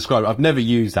you've just described. I've never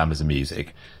used Amazon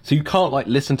Music, so you can't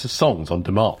listen to songs on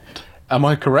demand. Am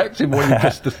I correct in what you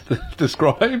just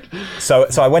described? So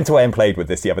I went away and played with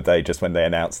this the other day, just when they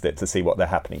announced it, to see what they're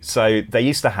happening. So they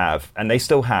used to have, and they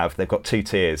still have, they've got 2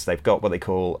 tiers. They've got what they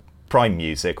call Prime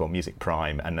Music or Music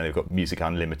Prime, and then they've got Music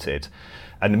Unlimited.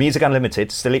 And the Music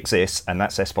Unlimited still exists, and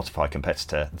that's their Spotify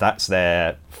competitor. That's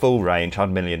their full range,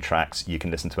 100 million tracks. You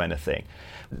can listen to anything.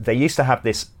 They used to have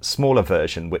this smaller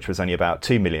version, which was only about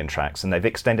 2 million tracks, and they've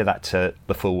extended that to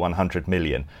the full 100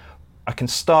 million. I can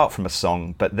start from a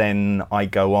song, but then I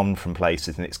go on from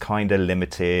places, and it's kind of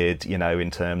limited,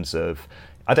 in terms of...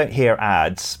 I don't hear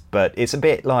ads, but it's a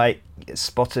bit like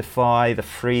Spotify. The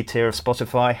free tier of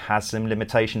Spotify has some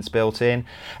limitations built in.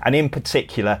 And in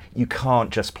particular, you can't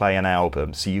just play an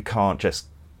album, so you can't just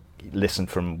listen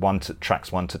from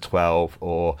tracks 1 to 12,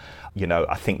 or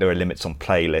I think there are limits on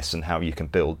playlists and how you can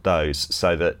build those,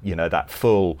 so that that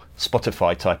full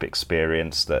Spotify type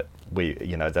experience that we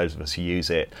those of us who use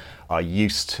it are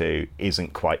used to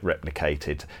isn't quite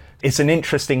replicated. It's an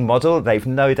interesting model. They've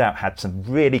no doubt had some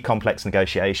really complex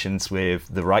negotiations with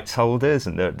the rights holders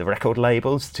and the record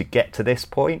labels to get to this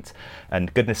point,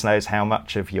 and goodness knows how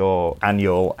much of your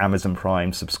annual Amazon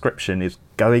Prime subscription is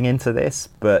going into this,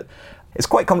 but it's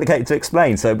quite complicated to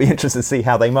explain, so it'd be interesting to see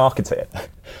how they market it.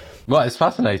 Well, it's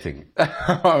fascinating.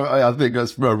 I think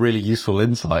that's a really useful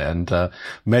insight, and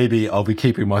maybe I'll be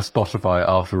keeping my Spotify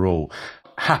after all.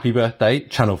 Happy birthday,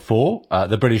 Channel 4.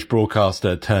 The British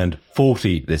broadcaster turned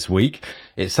 40 this week.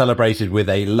 It celebrated with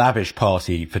a lavish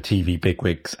party for TV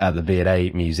bigwigs at the V&A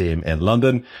Museum in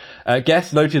London.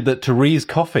 Guests noted that Therese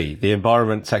Coffey, the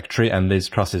Environment Secretary and Liz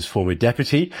Truss's former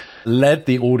deputy, led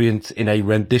the audience in a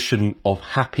rendition of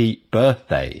Happy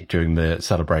Birthday during the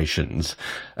celebrations.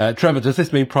 Trevor, does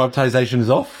this mean privatisation is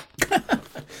off?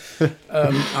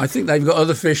 I think they've got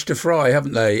other fish to fry,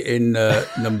 haven't they, in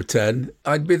number 10.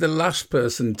 I'd be the last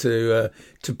person to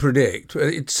predict.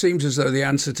 It seems as though the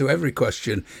answer to every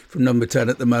question from number 10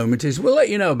 at the moment is, we'll let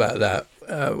you know about that.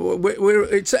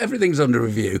 Everything's under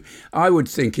review. I would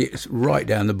think it's right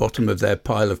down the bottom of their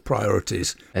pile of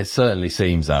priorities. It certainly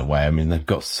seems that way. I mean, they've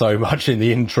got so much in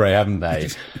the in tray, haven't they?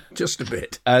 Just a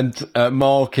bit. And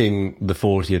marking the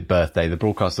 40th birthday, the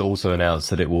broadcaster also announced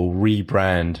that it will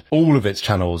rebrand all of its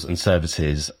channels and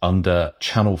services under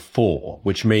Channel 4,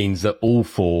 which means that all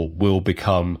 4 will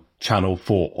become Channel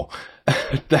 4.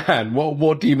 Dan,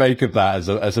 what do you make of that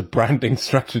as a branding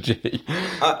strategy?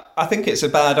 I think it's a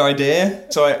bad idea.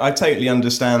 So I totally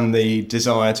understand the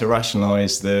desire to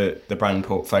rationalise the brand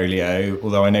portfolio,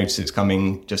 although I notice it's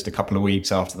coming just a couple of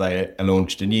weeks after they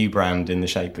launched a new brand in the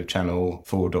shape of Channel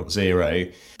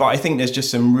 4.0. But I think there's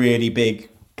just some really big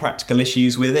practical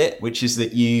issues with it, which is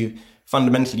that you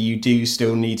do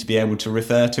still need to be able to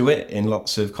refer to it in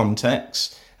lots of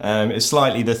contexts. It's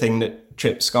slightly the thing that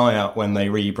tripped Sky up when they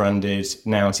rebranded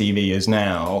Now TV as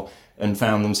Now and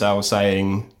found themselves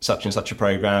saying such and such a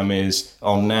programme is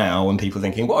on now, and people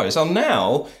thinking, what, it's on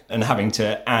now? And having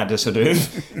to add a sort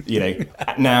of,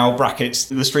 now brackets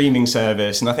the streaming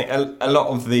service. And I think a lot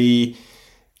of the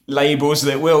labels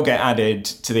that will get added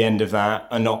to the end of that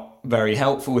are not very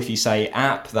helpful. If you say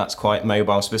app, that's quite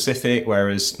mobile specific,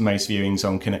 whereas most viewing's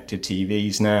on connected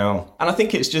TVs now. And I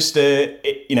think it's just I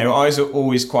was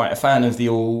always quite a fan of the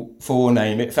All 4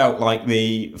 name. It felt like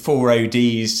the 4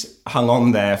 ODs hung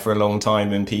on there for a long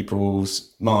time in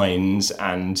people's minds,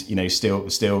 and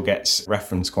still gets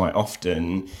referenced quite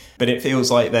often. But it feels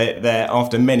like they're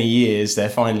after many years, they're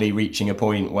finally reaching a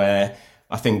point where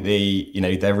I think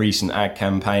their recent ad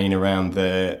campaign around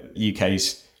the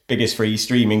UK's biggest free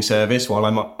streaming service, while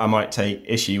I might take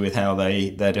issue with how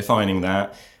they're defining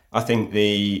that, I think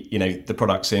the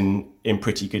product's in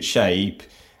pretty good shape,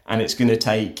 and it's going to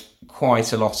take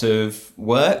quite a lot of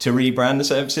work to rebrand the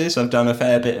services. I've done a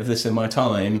fair bit of this in my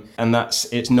time, and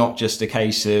it's not just a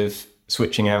case of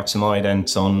switching out some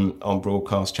idents on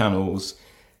broadcast channels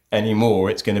anymore.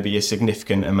 It's going to be a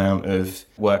significant amount of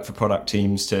work for product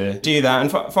teams to do that.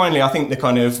 And finally, I think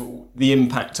the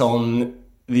impact on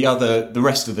the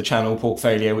rest of the channel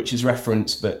portfolio, which is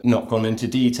referenced but not gone into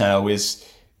detail, is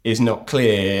not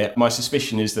clear. My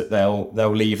suspicion is that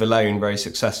they'll leave alone very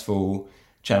successful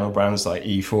channel brands like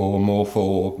E4,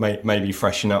 More4, maybe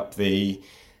freshen up the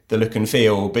look and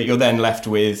feel, but you're then left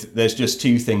with, there's just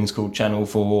two things called Channel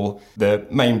 4, the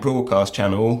main broadcast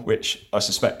channel, which I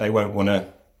suspect they won't want to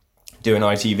do an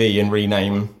ITV and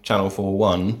rename Channel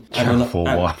 4-1. Channel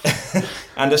 4-1.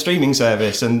 And a streaming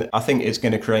service, and I think it's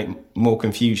going to create more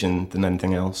confusion than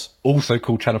anything else. Also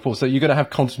called Channel 4. So you're going to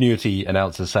have continuity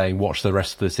announcers saying, watch the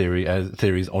rest of the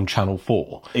series on Channel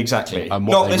 4. Exactly. And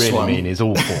what they really mean is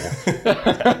all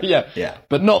 4. Yeah.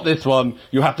 But not this one.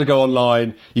 You have to go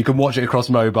online. You can watch it across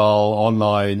mobile,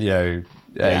 online, your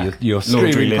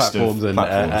streaming platforms and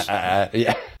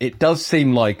it does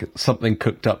seem like something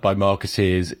cooked up by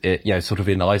marketeers, sort of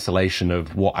in isolation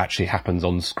of what actually happens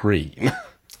on screen.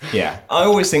 Yeah, I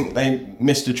always think they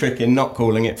missed a trick in not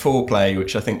calling it foreplay,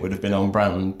 which I think would have been on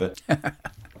brand, but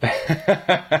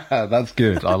that's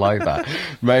good. I like that.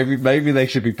 Maybe they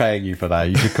should be paying you for that.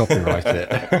 You should copyright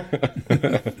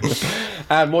it.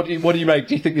 And what do you make?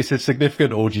 Do you think this is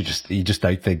significant, or do you just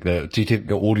don't think that? Do you think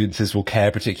the audiences will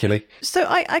care particularly? So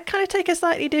I kind of take a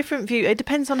slightly different view. It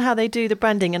depends on how they do the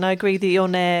branding, and I agree the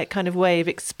on-air kind of way of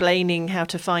explaining how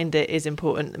to find it is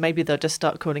important. Maybe they'll just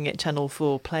start calling it Channel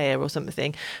 4 Player or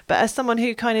something. But as someone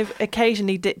who kind of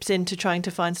occasionally dips into trying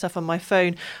to find stuff on my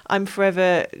phone, I'm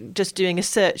forever just doing a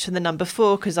search for the number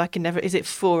 4, because I can never, is it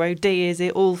 4OD, is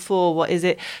it all 4, what is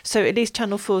it? So at least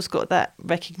Channel 4's got that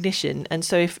recognition, and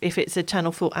so if it's a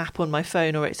Channel 4 app on my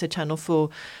phone, or it's a Channel 4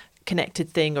 connected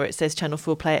thing, or it says Channel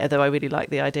 4 Player, although I really like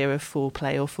the idea of 4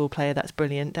 Play or 4 Player, that's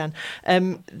brilliant, Dan,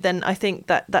 then I think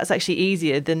that's actually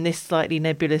easier than this slightly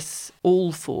nebulous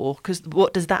all 4, because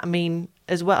what does that mean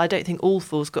as well? I don't think all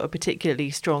 4's got a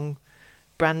particularly strong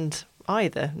brand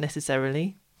either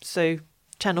necessarily, so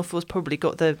Channel 4's probably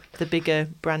got the bigger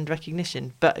brand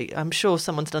recognition, but I'm sure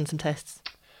someone's done some tests.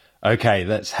 Okay,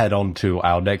 let's head on to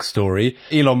our next story.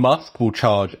 Elon Musk will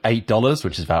charge $8,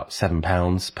 which is about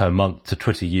 £7 per month, to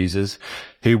Twitter users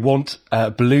who want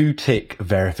blue tick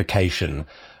verification.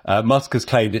 Musk has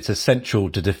claimed it's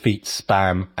essential to defeat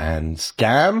spam and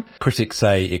scam. Critics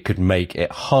say it could make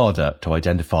it harder to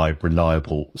identify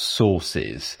reliable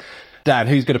sources. Dan,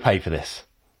 who's going to pay for this?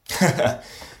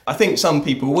 I think some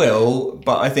people will,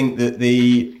 but I think that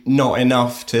not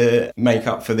enough to make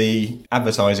up for the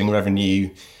advertising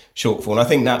revenue shortfall. I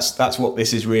think that's what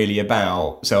this is really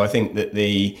about. So I think that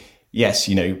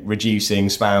reducing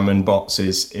spam and bots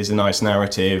is a nice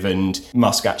narrative, and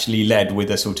Musk actually led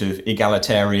with a sort of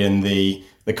egalitarian, the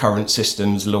current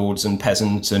system's lords and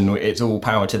peasants, and it's all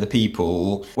power to the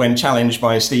people. When challenged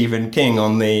by Stephen King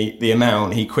on the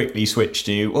amount, he quickly switched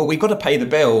to, well, we've got to pay the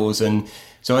bills. And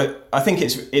so I think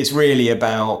it's really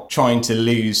about trying to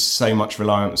lose so much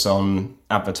reliance on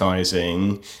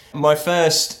advertising. My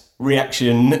first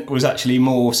reaction was actually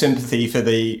more sympathy for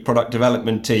the product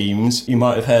development teams. You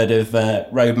might have heard of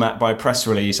roadmap by press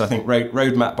release. I think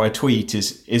roadmap by tweet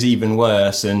is even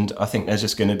worse, and I think there's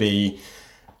just going to be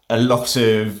a lot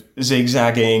of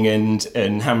zigzagging and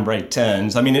handbrake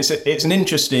turns. I mean, it's an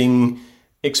interesting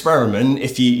experiment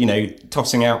if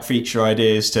tossing out feature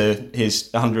ideas to his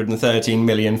 113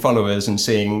 million followers and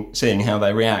seeing how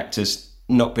they react has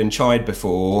not been tried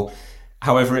before.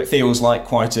 However, it feels like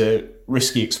quite a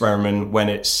risky experiment when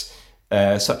it's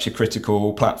such a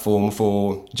critical platform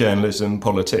for journalism,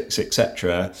 politics,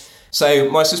 etc. So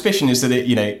my suspicion is that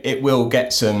it will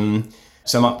get some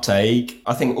uptake.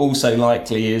 I think also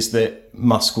likely is that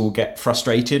Musk will get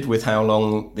frustrated with how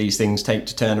long these things take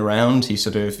to turn around.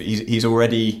 He's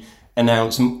already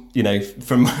announced,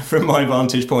 from my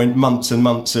vantage point, months and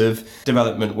months of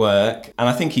development work. And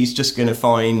I think he's just going to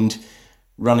find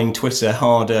running Twitter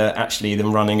harder actually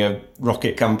than running a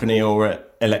rocket company or an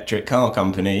electric car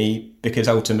company, because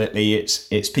ultimately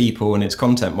it's people and it's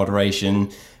content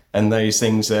moderation, and those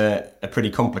things are pretty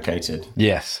complicated.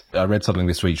 Yes. I read something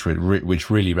this week which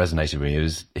really resonated with me.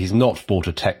 He's not bought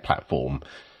a tech platform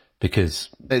because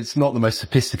it's not the most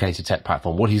sophisticated tech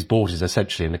platform. What he's bought is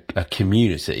essentially a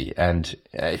community, and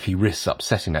if he risks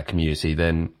upsetting that community,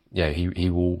 then he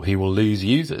will lose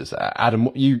users. Adam,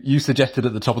 you suggested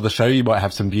at the top of the show you might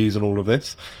have some views on all of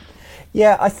this.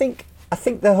 Yeah, I think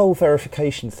the whole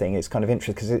verification thing is kind of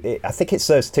interesting because I think it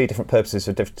serves two different purposes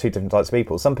for two different types of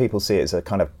people. Some people see it as a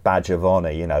kind of badge of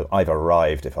honour, I've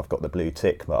arrived if I've got the blue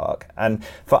tick mark. And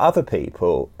for other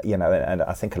people, and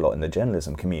I think a lot in the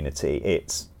journalism community,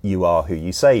 it's you are who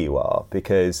you say you are,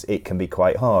 because it can be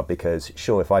quite hard because,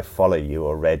 sure, if I follow you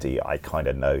already, I kind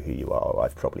of know who you are, or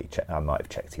I might have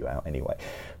checked you out anyway.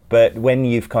 But when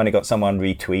you've kind of got someone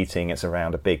retweeting, it's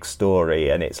around a big story,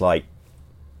 and it's like,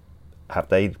 have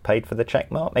they paid for the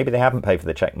check mark? Maybe they haven't paid for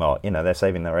the check mark. They're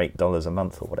saving their $8 a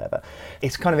month or whatever.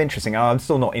 It's kind of interesting. I'm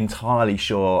still not entirely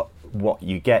sure what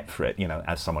you get for it.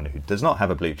 As someone who does not have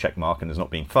a blue check mark and is not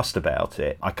being fussed about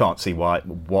it, I can't see what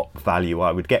value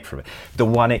I would get from it. The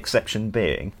one exception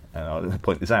being, and I'll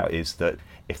point this out, is that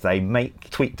if they make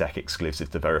TweetDeck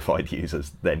exclusive to verified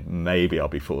users, then maybe I'll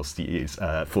be forced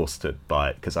to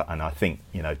buy it, and I think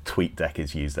TweetDeck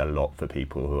is used a lot for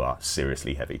people who are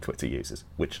seriously heavy Twitter users,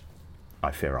 which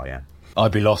I fear I am.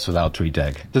 I'd be lost without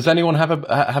TweetDeck. Does anyone have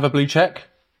a blue check?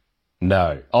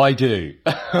 No, I do,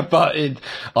 but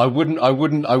I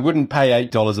wouldn't pay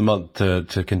 $8 a month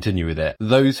to continue with it.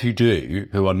 Those who do,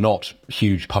 who are not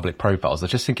huge public profiles, I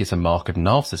just think it's a mark of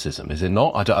narcissism, is it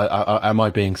not? Am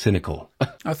I being cynical?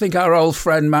 I think our old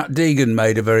friend Matt Deegan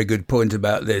made a very good point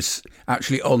about this,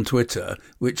 actually on Twitter,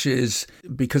 which is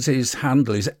because his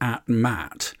handle is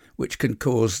 @Matt, which can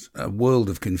cause a world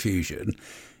of confusion.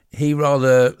 He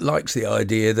rather likes the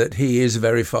idea that he is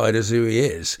verified as who he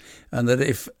is, and that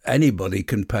if anybody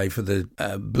can pay for the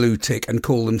blue tick and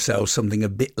call themselves something a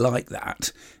bit like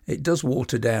that, it does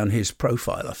water down his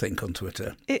profile, I think, on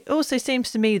Twitter. It also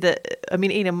seems to me that,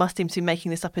 Elon Musk seems to be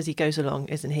making this up as he goes along,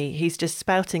 isn't he? He's just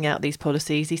spouting out these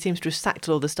policies. He seems to have sacked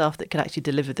all the staff that could actually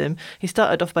deliver them. He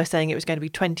started off by saying it was going to be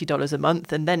 $20 a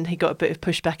month, and then he got a bit of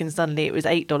pushback and suddenly it was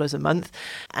 $8 a month.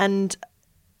 And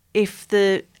if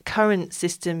the current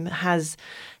system has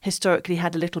historically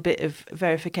had a little bit of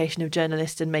verification of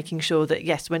journalists and making sure that,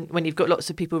 yes, when you've got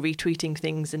lots of people retweeting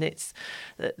things and it's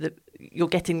you're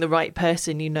getting the right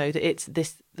person, that it's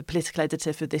the political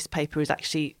editor for this paper is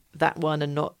actually that one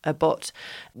and not a bot.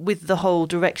 With the whole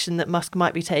direction that Musk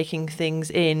might be taking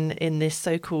things in this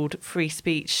so-called free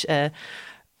speech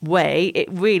way, it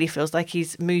really feels like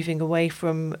he's moving away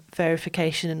from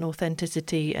verification and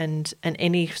authenticity and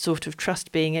any sort of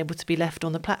trust being able to be left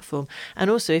on the platform.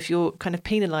 And also, if you're kind of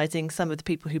penalising some of the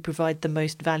people who provide the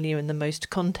most value and the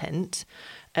most content,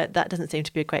 that doesn't seem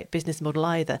to be a great business model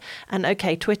either. And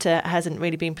okay, Twitter hasn't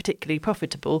really been particularly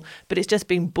profitable, but it's just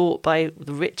been bought by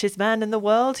the richest man in the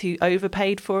world who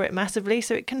overpaid for it massively.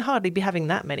 So it can hardly be having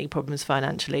that many problems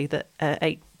financially that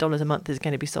 $8 a month is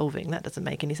going to be solving. That doesn't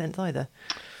make any sense either.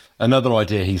 Another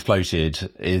idea he's floated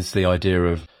is the idea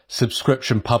of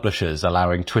subscription publishers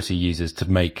allowing Twitter users to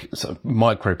make sort of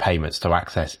micro payments to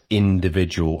access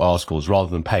individual articles rather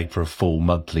than paying for a full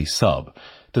monthly sub.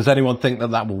 Does anyone think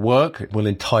that will work? It will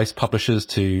entice publishers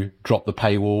to drop the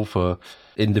paywall for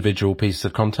individual pieces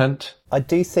of content? I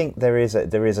do think there is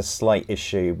a slight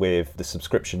issue with the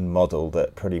subscription model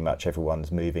that pretty much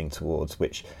everyone's moving towards,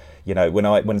 which,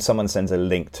 when someone sends a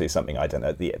link to something, I don't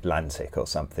know, The Atlantic or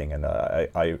something, and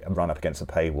I run up against a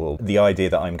paywall, the idea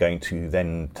that I'm going to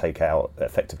then take out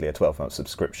effectively a 12-month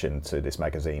subscription to this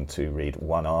magazine to read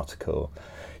one article,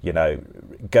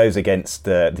 goes against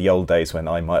the old days when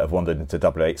I might have wandered into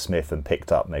W.H. Smith and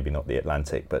picked up maybe not The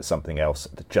Atlantic, but something else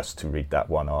just to read that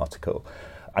one article.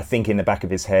 I think in the back of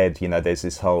his head, there's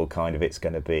this whole kind of, it's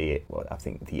going to be, I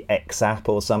think the X app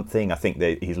or something. I think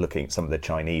that he's looking at some of the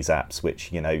Chinese apps,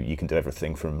 which, you can do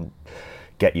everything from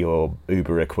get your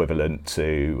Uber equivalent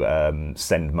to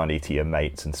send money to your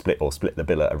mates and split the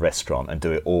bill at a restaurant and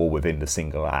do it all within the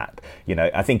single app.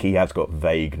 I think he has got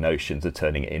vague notions of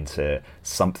turning it into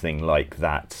something like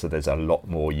that. So there's a lot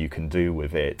more you can do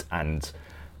with it, and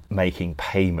making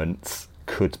payments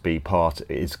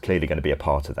is clearly going to be a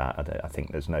part of that. I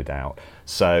think there's no doubt.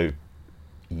 So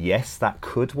yes, that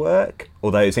could work.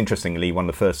 Although it's interestingly, one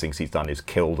of the first things he's done is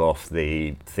killed off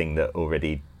the thing that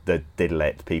did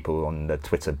let people on the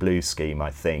Twitter Blue scheme,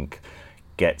 I think,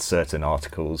 get certain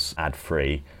articles ad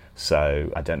free.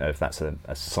 So I don't know if that's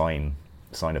a sign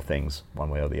of things one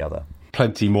way or the other.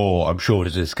 Plenty more, I'm sure, to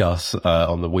discuss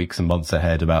on the weeks and months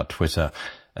ahead about Twitter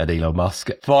and Elon Musk.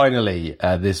 Finally,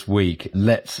 this week,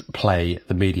 let's play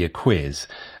the media quiz.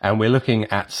 And we're looking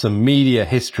at some media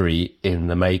history in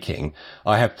the making.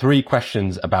 I have 3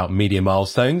 questions about media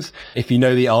milestones. If you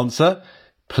know the answer,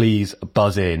 please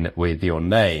buzz in with your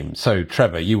name. So,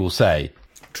 Trevor, you will say...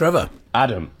 Trevor.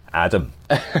 Adam. Adam.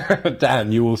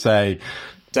 Dan, you will say...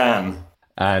 Dan.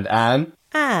 And Anne?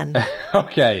 Anne.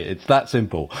 Okay, it's that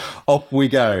simple. Off we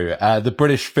go. The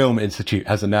British Film Institute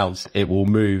has announced it will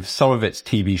move some of its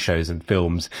TV shows and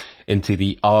films into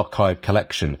the archive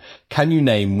collection. Can you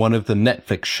name one of the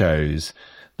Netflix shows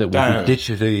that will be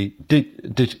digitally...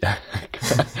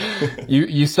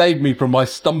 You saved me from my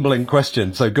stumbling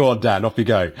question, so go on, Dan, off you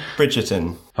go.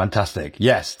 Bridgerton. Fantastic.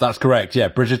 Yes, that's correct. Yeah,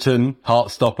 Bridgerton,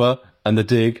 Heartstopper and The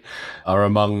Dig are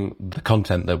among the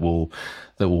content that will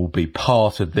be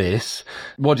part of this.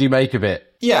 What do you make of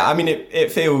it? Yeah, I mean,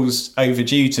 it feels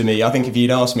overdue to me. I think if you'd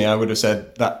asked me, I would have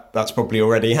said that's probably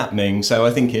already happening. So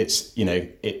I think it's,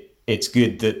 it's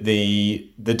good that the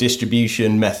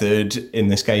distribution method, in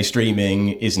this case streaming,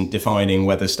 isn't defining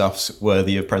whether stuff's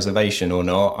worthy of preservation or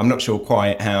not. I'm not sure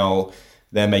quite how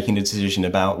they're making a decision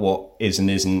about what is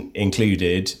and isn't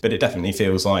included, but it definitely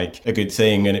feels like a good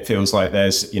thing. And it feels like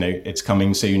there's, it's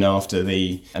coming soon after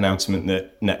the announcement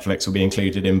that Netflix will be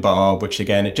included in Barb, which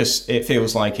again, it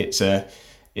feels like it's a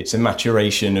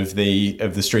maturation of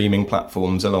the streaming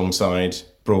platforms alongside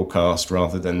broadcast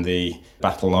rather than the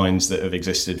battle lines that have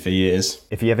existed for years.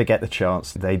 If you ever get the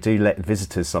chance, they do let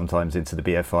visitors sometimes into the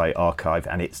BFI archive,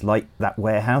 and it's like that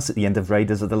warehouse at the end of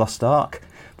Raiders of the Lost Ark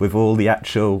with all the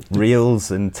actual reels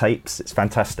and tapes. It's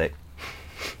fantastic.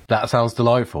 That sounds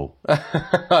delightful.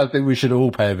 I think we should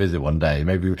all pay a visit one day.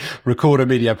 Maybe record a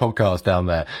media podcast down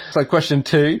there. So question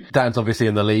 2, Dan's obviously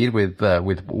in the lead with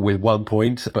 1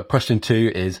 point. But question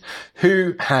 2 is,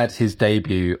 who had his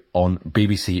debut on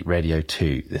BBC Radio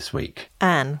 2 this week?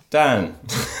 Anne. Dan.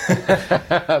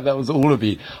 That was all of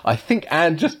you. I think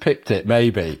Anne just picked it,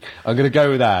 maybe. I'm going to go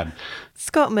with Anne.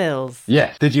 Scott Mills.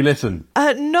 Yes. Did you listen?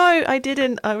 No, I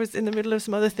didn't. I was in the middle of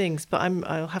some other things, but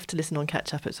I'll have to listen on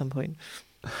catch up at some point.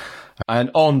 And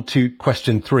on to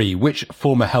question 3. Which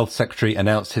former health secretary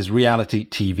announced his reality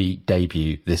TV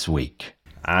debut this week?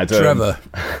 Adam. Trevor.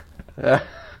 That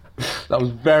was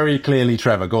very clearly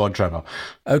Trevor. Go on, Trevor.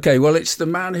 Okay, well, it's the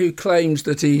man who claims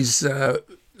that he's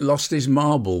lost his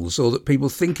marbles, or that people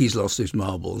think he's lost his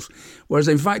marbles, whereas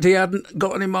in fact he hadn't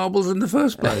got any marbles in the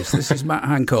first place. This is Matt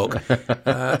Hancock,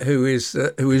 who is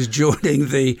joining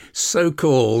the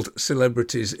so-called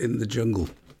celebrities in the jungle.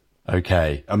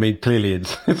 Okay, I mean, clearly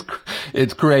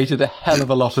it's created a hell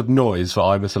of a lot of noise for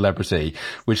I'm a Celebrity,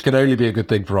 which can only be a good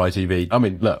thing for ITV. I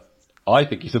mean, look, I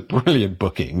think it's a brilliant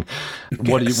booking.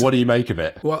 What do you make of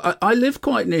it? Well, I live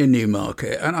quite near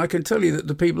Newmarket, and I can tell you that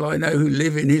the people I know who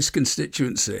live in his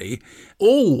constituency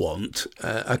all want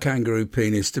a kangaroo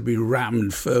penis to be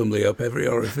rammed firmly up every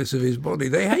orifice of his body.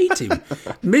 They hate him.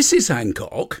 Mrs.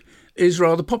 Hancock is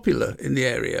rather popular in the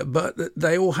area, but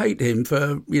they all hate him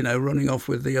for, running off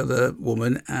with the other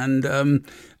woman, and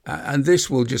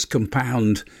this will just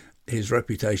compound his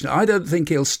reputation. I don't think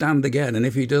he'll stand again, and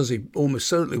if he does, he almost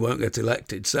certainly won't get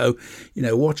elected. So,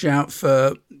 watch out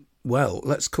for, well,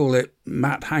 let's call it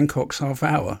Matt Hancock's half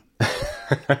hour.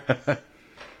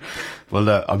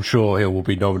 Well, I'm sure he will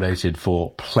be nominated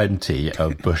for plenty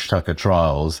of Bush Tucker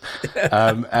trials,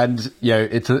 and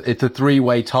it's a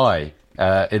 3-way tie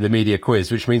in the media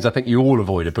quiz, which means I think you all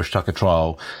avoid a Bush Tucker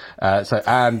trial. So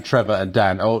Anne, Trevor, and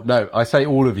Dan. Oh no, I say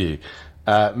all of you.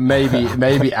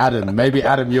 Maybe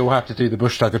Adam, you'll have to do the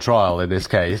Bush Tucker trial in this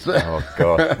case. Oh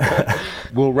God.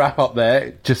 We'll wrap up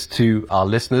there. Just to our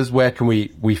listeners, where can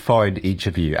we find each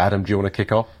of you? Adam, do you want to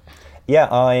kick off? Yeah,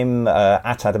 I'm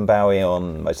at Adam Bowie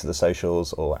on most of the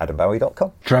socials, or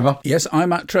adambowie.com. Trevor? Yes,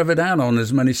 I'm at Trevor Dan on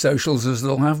as many socials as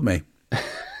they'll have me.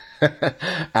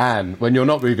 Anne, when you're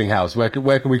not moving house, where can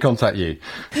we contact you?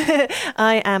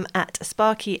 I am at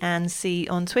SparkyAnneC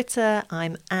on Twitter.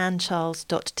 I'm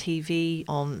AnneCharles.tv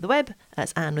on the web.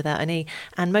 That's Anne without an E.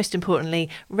 And most importantly,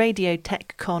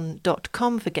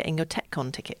 RadioTechCon.com for getting your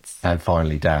TechCon tickets. And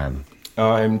finally, Dan.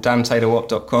 I'm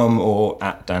dantaylorwatt.com or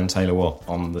at dantaylorwatt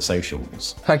on the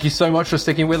socials. Thank you so much for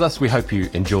sticking with us. We hope you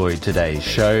enjoyed today's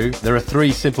show. There are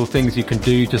 3 simple things you can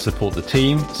do to support the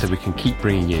team so we can keep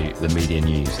bringing you the media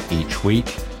news each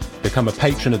week. Become a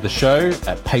patron of the show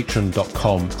at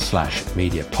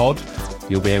patreon.com/mediapod.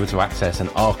 You'll be able to access an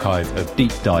archive of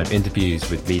deep dive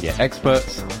interviews with media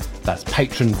experts. That's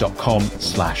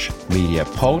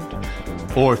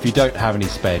patreon.com/mediapod. Or if you don't have any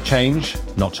spare change,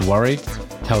 not to worry.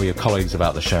 Tell your colleagues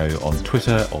about the show on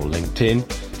Twitter or LinkedIn.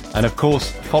 And of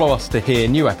course, follow us to hear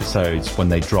new episodes when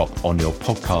they drop on your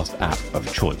podcast app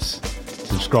of choice.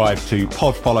 Subscribe to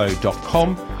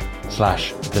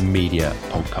podfollow.com/The Media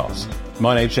Podcast.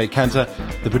 My name's Jake Cantor.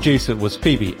 The producer was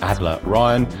Phoebe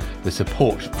Adler-Ryan, with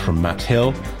support from Matt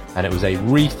Hill, and it was a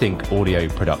Rethink Audio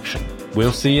production.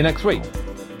 We'll see you next week.